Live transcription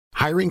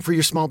Hiring for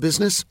your small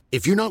business?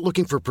 If you're not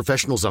looking for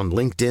professionals on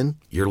LinkedIn,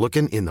 you're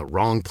looking in the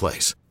wrong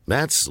place.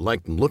 That's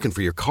like looking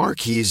for your car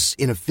keys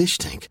in a fish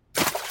tank.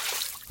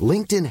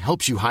 LinkedIn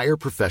helps you hire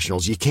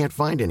professionals you can't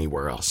find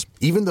anywhere else,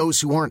 even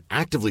those who aren't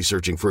actively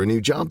searching for a new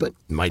job but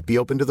might be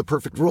open to the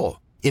perfect role.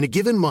 In a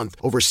given month,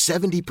 over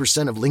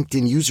 70% of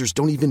LinkedIn users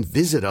don't even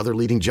visit other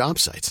leading job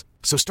sites.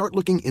 So start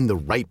looking in the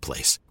right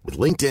place. With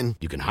LinkedIn,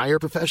 you can hire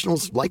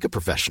professionals like a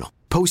professional.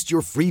 Post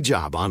your free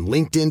job on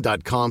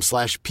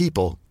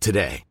linkedin.com/people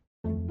today.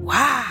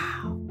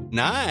 Wow.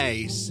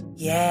 Nice.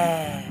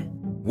 Yeah.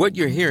 What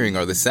you're hearing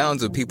are the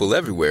sounds of people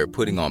everywhere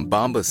putting on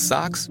Bombas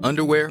socks,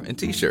 underwear, and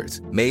T-shirts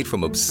made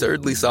from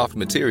absurdly soft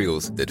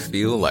materials that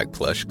feel like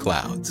plush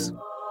clouds.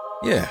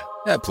 Yeah,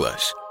 that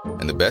plush.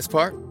 And the best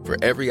part? For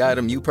every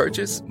item you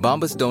purchase,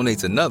 Bombas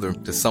donates another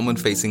to someone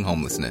facing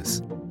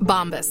homelessness.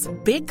 Bombas.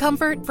 Big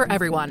comfort for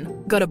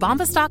everyone. Go to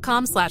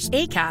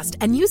bombas.com/ACAST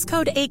and use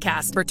code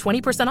ACAST for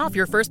 20% off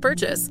your first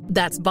purchase.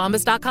 That's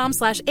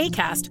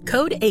bombas.com/ACAST.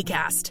 Code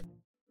ACAST.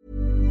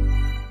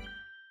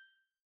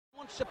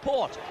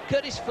 Support.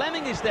 Curtis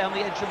Fleming is there on the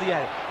edge of the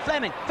area.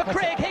 Fleming for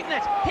Craig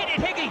Hignett. Hit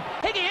it, Higgy.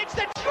 Higgy hits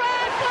the treble!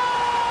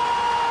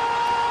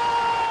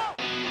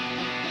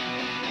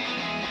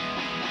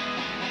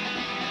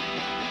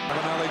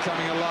 Ravanelli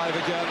coming alive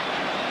again.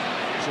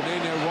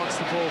 Juninho wants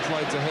the ball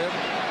played to him.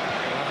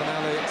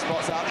 Ravanelli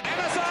spots out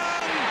Emerson!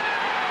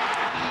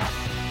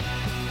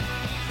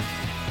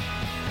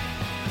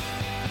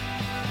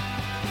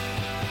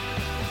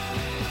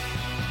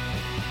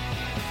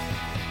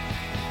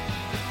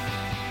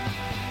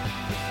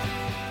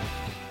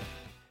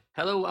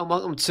 Hello and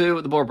welcome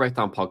to the Ball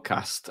Breakdown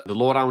podcast, the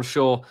Lowdown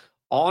show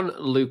on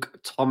Luke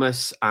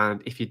Thomas.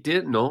 And if you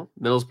didn't know,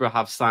 Middlesbrough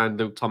have signed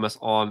Luke Thomas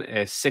on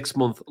a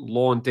 6-month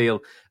loan deal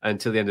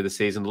until the end of the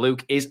season.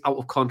 Luke is out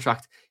of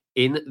contract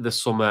in the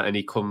summer and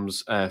he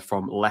comes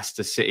from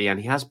Leicester City, and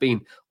he has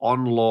been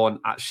on loan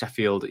at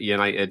Sheffield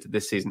United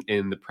this season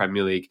in the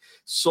Premier League.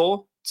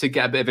 So to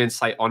get a bit of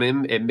insight on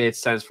him, it made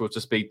sense for us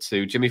to speak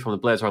to Jimmy from the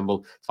Blades Ramble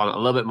to find out a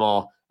little bit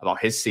more about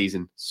his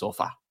season so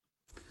far.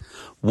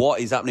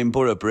 What is happening,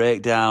 Borough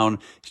Breakdown?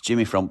 It's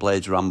Jimmy from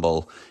Blades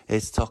Ramble. Here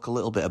to talk a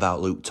little bit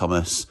about Luke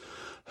Thomas,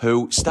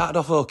 who started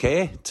off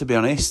okay, to be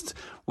honest.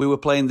 We were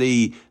playing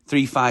the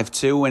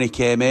 3-5-2 when he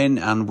came in,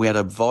 and we had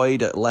a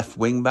void at left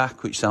wing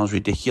back, which sounds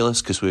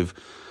ridiculous because we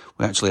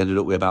actually ended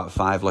up with about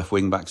 5 left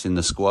wing backs in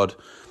the squad.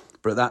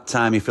 But at that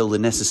time, he filled the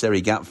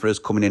necessary gap for us,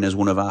 coming in as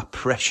one of our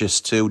precious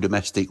 2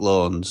 domestic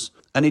loans.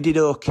 And he did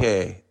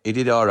okay. He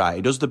did all right.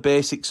 He does the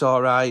basics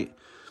all right.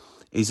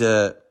 He's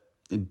a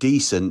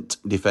decent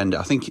defender.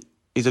 I think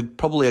he's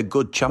probably a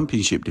good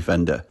championship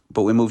defender.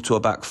 But we moved to a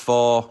back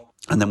 4,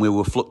 and then we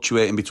were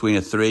fluctuating between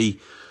a 3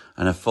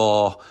 and a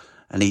 4,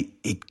 and he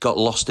got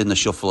lost in the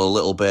shuffle a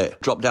little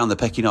bit. Dropped down the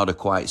pecking order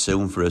quite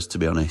soon for us, to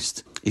be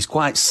honest. He's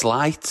quite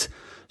slight,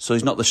 so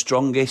he's not the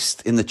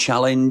strongest in the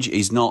challenge.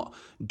 He's not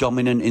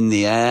dominant in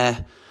the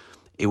air.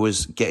 He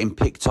was getting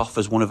picked off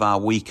as one of our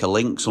weaker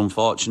links,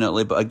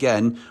 unfortunately. But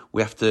again,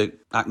 we have to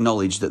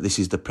acknowledge that this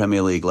is the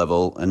Premier League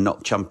level and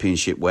not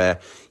Championship,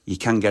 where you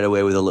can get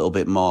away with a little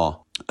bit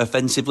more.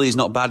 Offensively, he's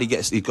not bad.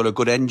 He's got a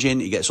good engine.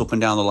 He gets up and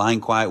down the line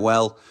quite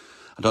well.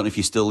 I don't know if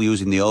you're still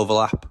using the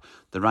overlap,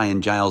 the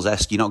Ryan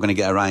Giles-esque. You're not going to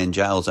get a Ryan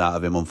Giles out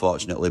of him,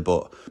 unfortunately.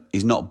 But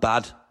he's not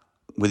bad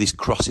with his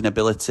crossing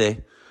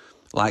ability.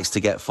 Likes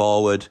to get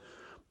forward,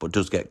 but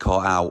does get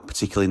caught out,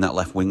 particularly in that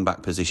left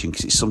wing-back position,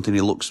 because it's something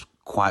he looks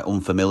quite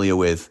unfamiliar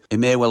with. He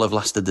may well have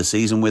lasted the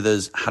season with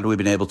us had we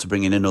been able to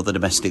bring in another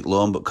domestic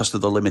loan, but because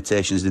of the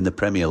limitations in the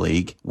Premier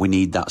League, we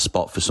need that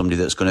spot for somebody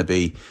that's going to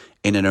be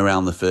in and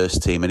around the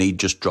first team, and he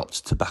just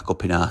dropped to back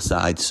up in our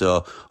side.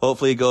 So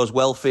hopefully it goes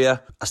well for you.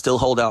 I still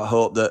hold out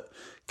hope that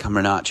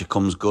Cameron Archer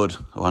comes good,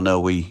 who I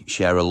know we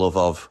share a love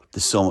of.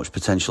 There's so much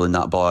potential in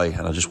that boy,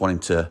 and I just want him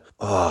to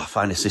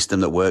find a system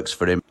that works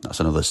for him. That's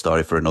another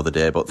story for another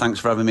day, but thanks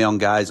for having me on,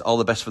 guys. All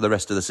the best for the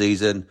rest of the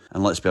season,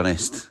 and let's be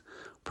honest,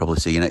 probably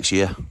see you next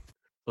year.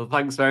 Well,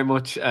 thanks very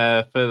much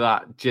for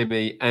that,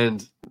 Jimmy.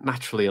 And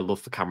naturally, a love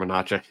for Cameron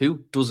Archer.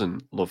 Who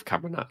doesn't love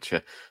Cameron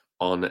Archer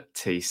on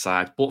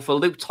Teesside? But for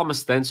Luke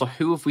Thomas then, so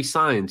who have we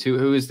signed?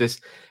 Who is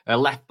this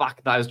left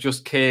back that has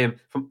just came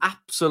from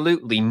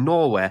absolutely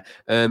nowhere?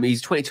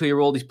 He's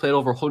 22-year-old. He's played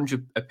over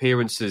 100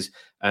 appearances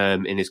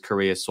in his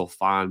career so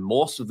far, and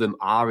most of them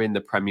are in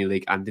the Premier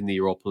League and in the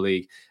Europa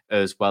League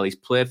as well. He's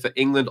played for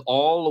England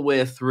all the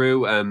way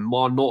through,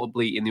 more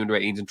notably in the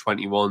under-18s and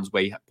 21s,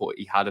 where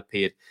he had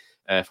appeared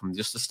from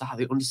just the start of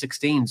the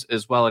under-16s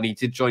as well, and he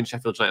did join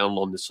Sheffield United on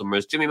loan this summer.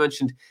 As Jimmy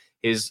mentioned,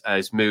 his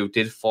move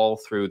did fall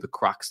through the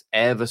cracks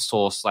ever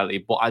so slightly,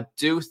 but I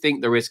do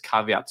think there is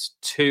caveats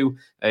to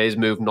his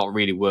move not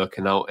really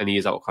working out, and he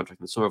is out of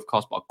contract in the summer, of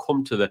course, but I'll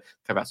come to the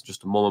caveats in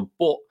just a moment.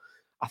 But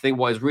I think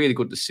what is really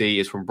good to see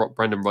is from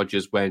Brendan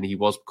Rodgers when he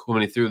was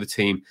coming through the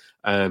team,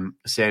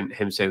 saying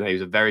that he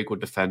was a very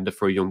good defender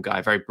for a young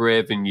guy, very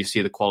brave, and you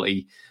see the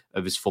quality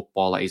of his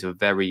football. He's a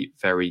very,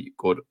 very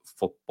good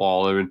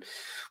footballer. And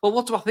well,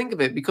 what do I think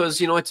of it?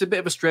 Because, it's a bit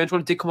of a strange one.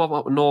 It did come up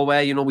out of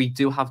nowhere. We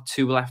do have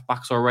two left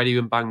backs already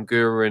in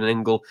Bangura and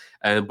Engel,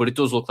 but it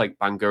does look like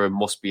Bangura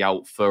must be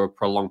out for a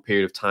prolonged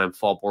period of time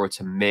for Borough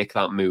to make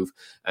that move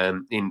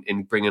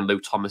in bringing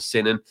Luke Thomas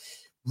in. And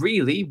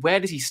really, where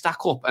does he stack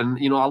up? And,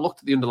 I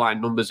looked at the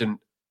underlying numbers, and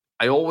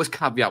I always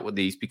caveat with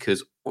these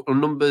because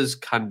numbers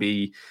can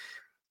be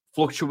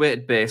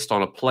fluctuated based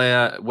on a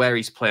player, where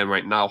he's playing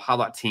right now, how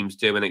that team's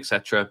doing,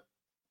 etc.,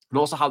 and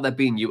also how they're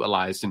being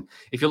utilised. And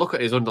if you look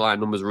at his underlying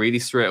numbers really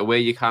straight away,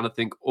 you kind of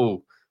think,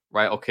 oh,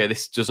 right, okay,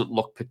 this doesn't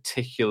look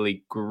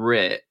particularly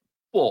great.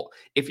 But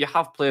if you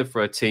have played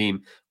for a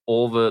team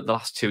over the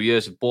last 2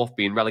 years of both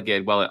being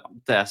relegated, well, I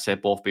dare say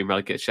both being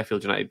relegated,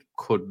 Sheffield United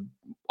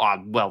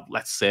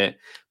let's say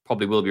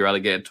probably will be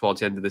relegated towards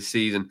the end of the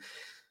season.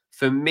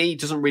 For me, it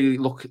doesn't really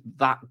look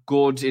that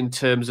good in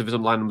terms of his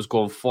underlying numbers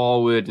going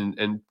forward,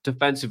 and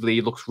defensively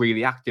he looks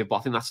really active, but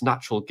I think that's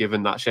natural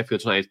given that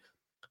Sheffield United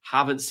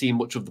haven't seen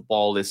much of the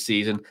ball this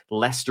season.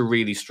 Leicester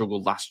really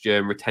struggled last year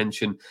in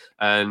retention,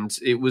 and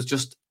it was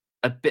just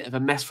a bit of a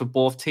mess for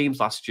both teams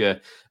last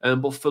year.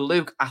 But for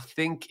Luke, I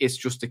think it's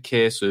just a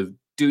case of,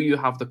 do you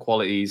have the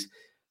qualities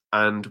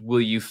and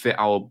will you fit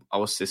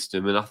our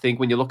system? And I think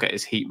when you look at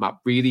his heat map,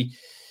 really,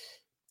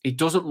 he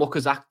doesn't look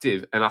as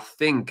active. And I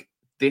think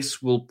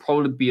this will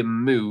probably be a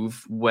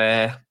move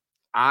where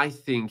I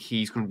think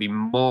he's going to be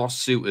more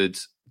suited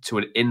to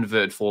an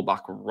inverted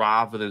fullback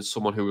rather than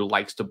someone who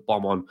likes to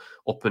bomb on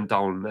up and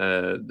down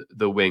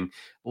the wing.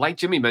 Like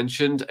Jimmy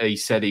mentioned, he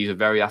said he's a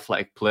very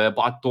athletic player,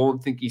 but I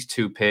don't think he's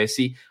too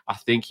pacey. I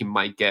think he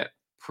might get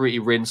pretty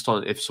rinsed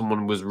on if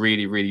someone was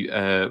really, really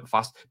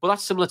fast. But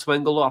that's similar to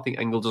Engel. I think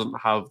Engel doesn't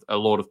have a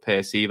lot of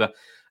pace either.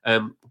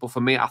 But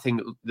for me, I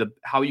think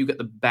how you get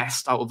the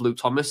best out of Luke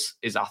Thomas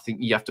is I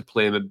think you have to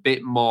play him a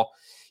bit more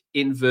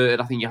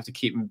inverted. I think you have to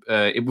keep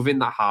him within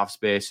that half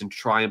space and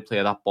try and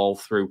play that ball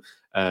through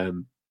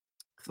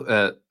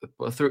the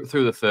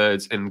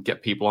thirds and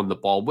get people on the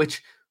ball,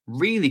 which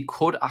really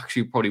could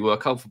actually probably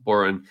work out for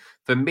Borough. And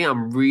for me,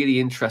 I'm really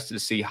interested to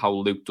see how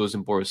Luke does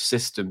in Borough's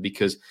system,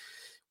 because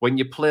when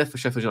you play for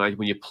Sheffield United,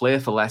 when you play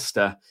for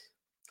Leicester,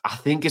 I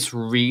think it's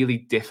really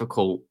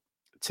difficult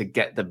to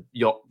get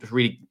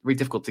really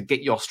difficult to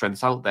get your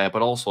strengths out there,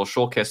 but also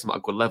showcase them at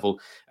a good level.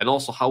 And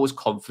also, how is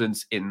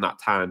confidence in that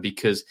time?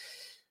 Because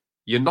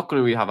you're not going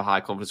to really have a high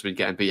confidence when you're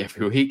getting beat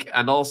every week.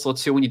 And also,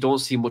 too, when you don't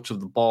see much of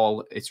the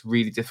ball, it's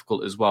really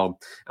difficult as well.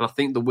 And I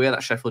think the way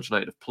that Sheffield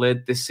United have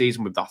played this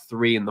season with that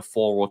 3 and the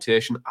 4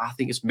 rotation, I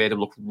think it's made them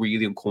look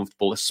really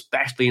uncomfortable,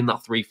 especially in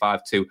that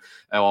 3-5-2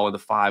 or in the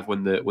 5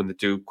 when they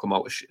do come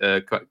out,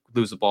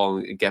 lose the ball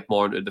and get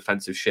more into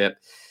defensive shape.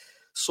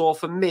 So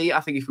for me, I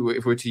think if we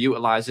were to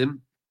utilise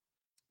him,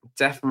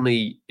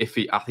 definitely, I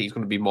think he's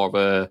going to be more of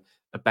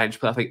a bench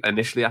player. I think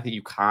initially, I think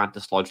you can't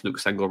dislodge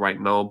Luke Engel right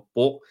now,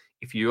 but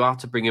if you are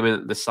to bring him in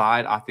at the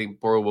side, I think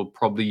Borough will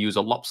probably use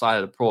a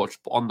lopsided approach,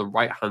 but on the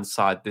right-hand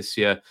side this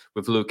year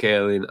with Luke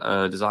Ayling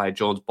and Isaiah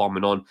Jones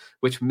bombing on,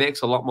 which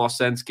makes a lot more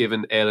sense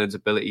given Ayling's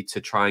ability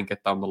to try and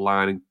get down the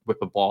line and whip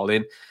a ball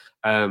in.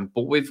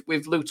 But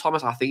with Luke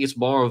Thomas, I think it's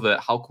more of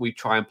how can we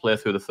try and play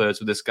through the thirds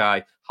with this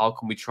guy? How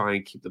can we try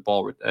and keep the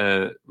ball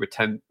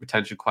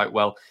retention quite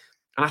well?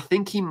 And I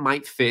think he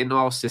might fit into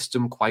our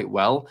system quite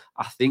well.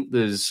 I think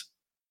there's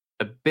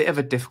a bit of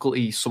a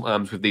difficulty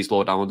sometimes with these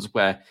Lowdowns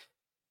where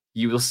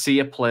you will see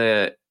a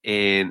player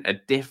in a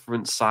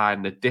different side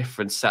and a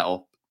different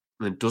setup,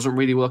 and it doesn't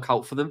really work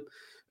out for them.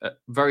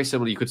 Very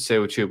similar, you could say,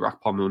 with Chuba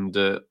Akpom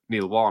under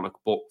Neil Warnock.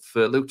 But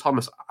for Luke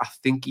Thomas, I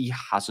think he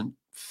hasn't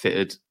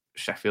fitted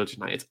Sheffield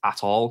United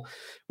at all,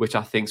 which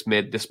I think's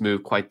made this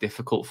move quite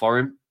difficult for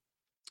him.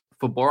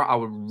 For Borough, I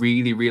would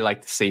really, really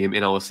like to see him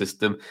in our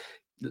system.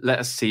 Let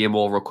us see him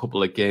over a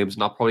couple of games,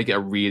 and I'll probably get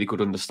a really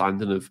good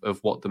understanding of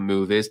what the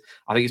move is.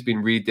 I think it's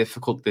been really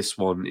difficult, this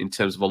one, in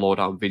terms of a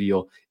Lowdown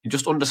video. And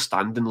just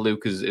understanding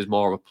Luke is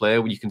more of a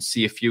player. When you can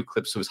see a few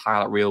clips of his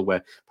highlight reel,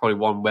 where probably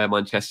one where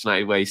Manchester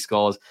United, where he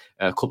scores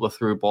a couple of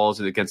through balls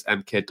against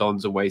MK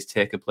Dons, and where he's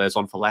taking players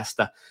on for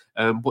Leicester.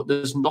 But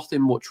there's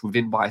nothing much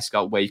within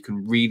Scout where you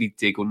can really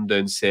dig under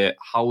and say,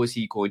 how is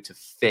he going to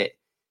fit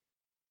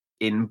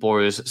in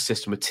Borough's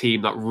system, a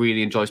team that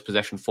really enjoys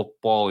possession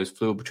football, is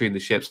fluid between the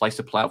shapes, likes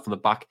to play out from the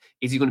back?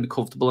 Is he going to be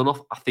comfortable enough?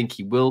 I think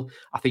he will.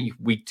 I think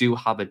we do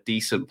have a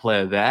decent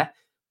player there.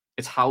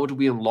 It's how do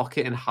we unlock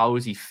it and how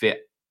does he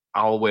fit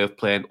our way of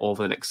playing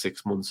over the next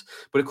 6 months?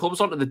 But it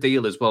comes onto the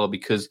deal as well,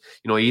 because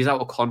he's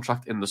out of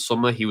contract in the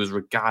summer. He was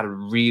regarded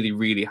really,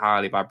 really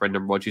highly by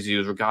Brendan Rodgers. He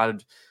was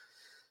regarded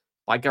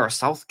by Gareth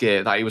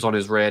Southgate that he was on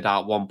his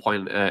radar at one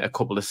point a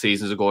couple of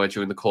seasons ago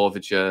during the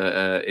COVID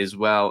year as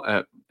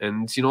well.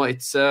 And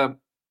it's an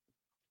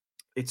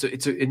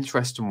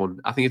interesting one.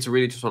 I think it's a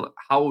really interesting one.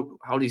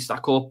 How do you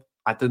stack up?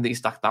 I didn't think he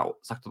stacked up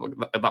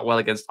that well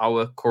against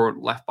our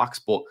current left backs,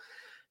 but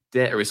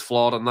data is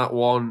flawed on that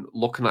one.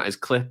 Looking at his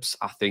clips,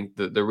 I think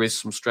that there is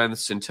some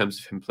strengths in terms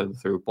of him playing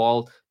through a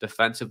ball.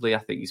 Defensively, I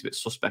think he's a bit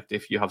suspect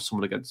if you have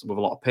someone against him with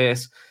a lot of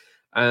pace.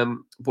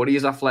 But he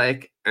is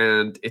athletic,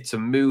 and it's a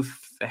move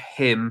for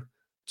him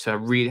to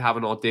really have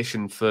an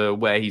audition for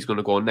where he's going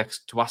to go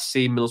next. Do I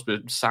see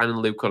Middlesbrough signing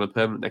Luke on a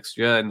permanent next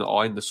year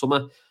or in the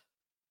summer?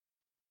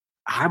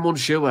 I'm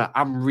unsure.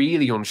 I'm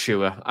really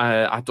unsure.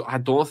 I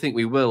don't think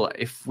we will.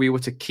 If we were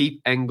to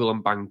keep Engel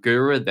and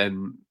Bangura,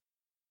 then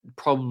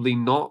probably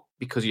not,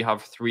 because you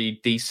have 3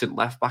 decent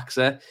left-backs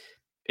there.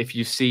 If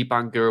you see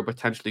Bangura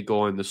potentially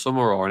go in the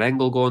summer or an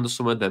Engel go in the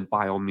summer, then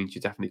by all means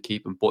you definitely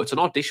keep him. But it's an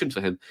audition for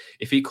him.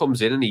 If he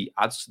comes in and he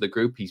adds to the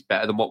group, he's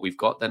better than what we've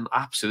got, then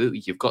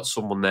absolutely you've got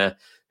someone there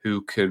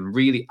who can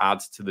really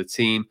add to the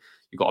team.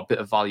 You've got a bit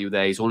of value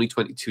there. He's only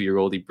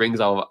 22-year-old. He brings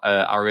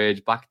our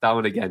age back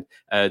down again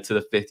to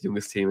the 5th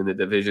youngest team in the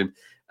division.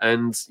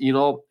 And, you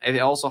know, it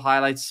also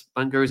highlights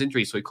Bangura's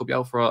injury, so he could be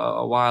out for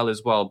a while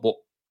as well. But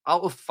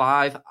out of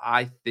 5,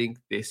 I think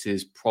this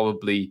is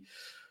probably...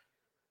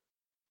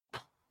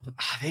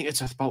 I think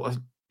it's about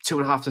a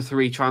 2.5 to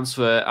 3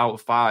 transfer out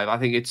of 5. I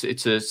think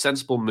it's a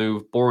sensible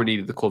move. Borough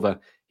needed the cover.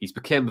 He's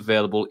became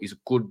available. He's a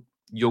good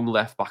young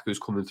left-back who's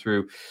coming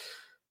through.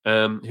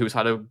 Who's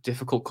had a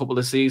difficult couple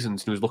of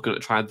seasons and who's looking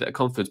at trying to get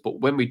confidence. But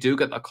when we do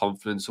get that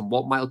confidence, and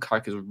what Michael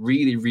Carrick is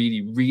really,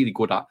 really, really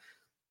good at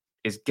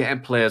is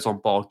getting players on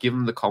board, giving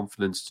them the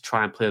confidence to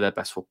try and play their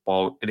best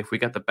football. And if we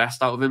get the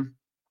best out of him,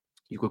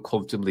 you could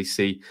comfortably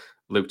see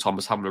Luke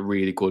Thomas having a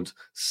really good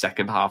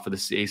second half of the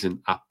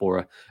season at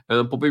Borough. But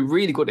it'd be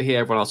really good to hear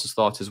everyone else's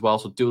thoughts as well.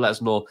 So do let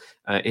us know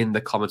in the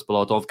comments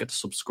below. Don't forget to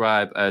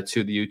subscribe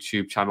to the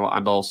YouTube channel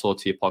and also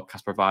to your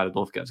podcast provider.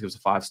 Don't forget to give us a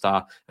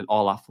 5-star and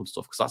all that fun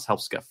stuff, because that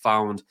helps us get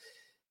found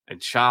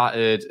and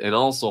charted, and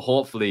also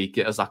hopefully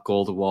get us that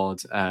gold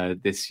award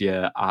this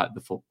year at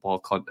the Football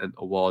Content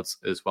Awards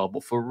as well.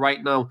 But for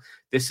right now,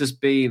 this has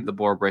been the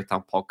Borough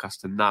Breakdown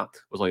podcast, and that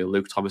was all your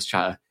Luke Thomas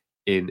chatter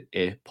in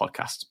a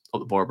podcast of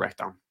the Borough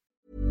Breakdown.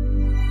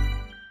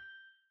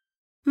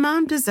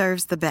 Mom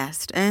deserves the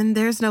best, and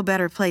there's no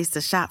better place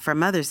to shop for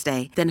Mother's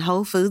Day than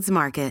Whole Foods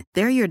Market.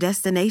 They're your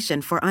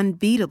destination for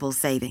unbeatable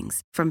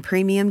savings, from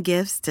premium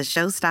gifts to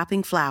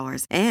show-stopping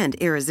flowers and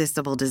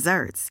irresistible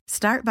desserts.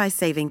 Start by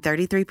saving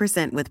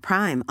 33% with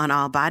Prime on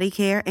all body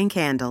care and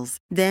candles.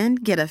 Then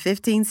get a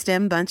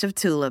 15-stem bunch of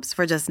tulips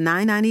for just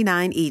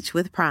 $9.99 each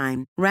with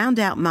Prime. Round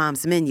out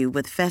Mom's menu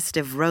with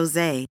festive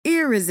rosé,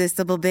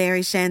 irresistible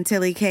berry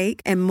chantilly cake,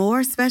 and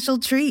more special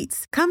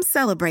treats. Come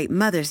celebrate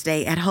Mother's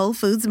Day at Whole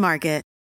Foods Market.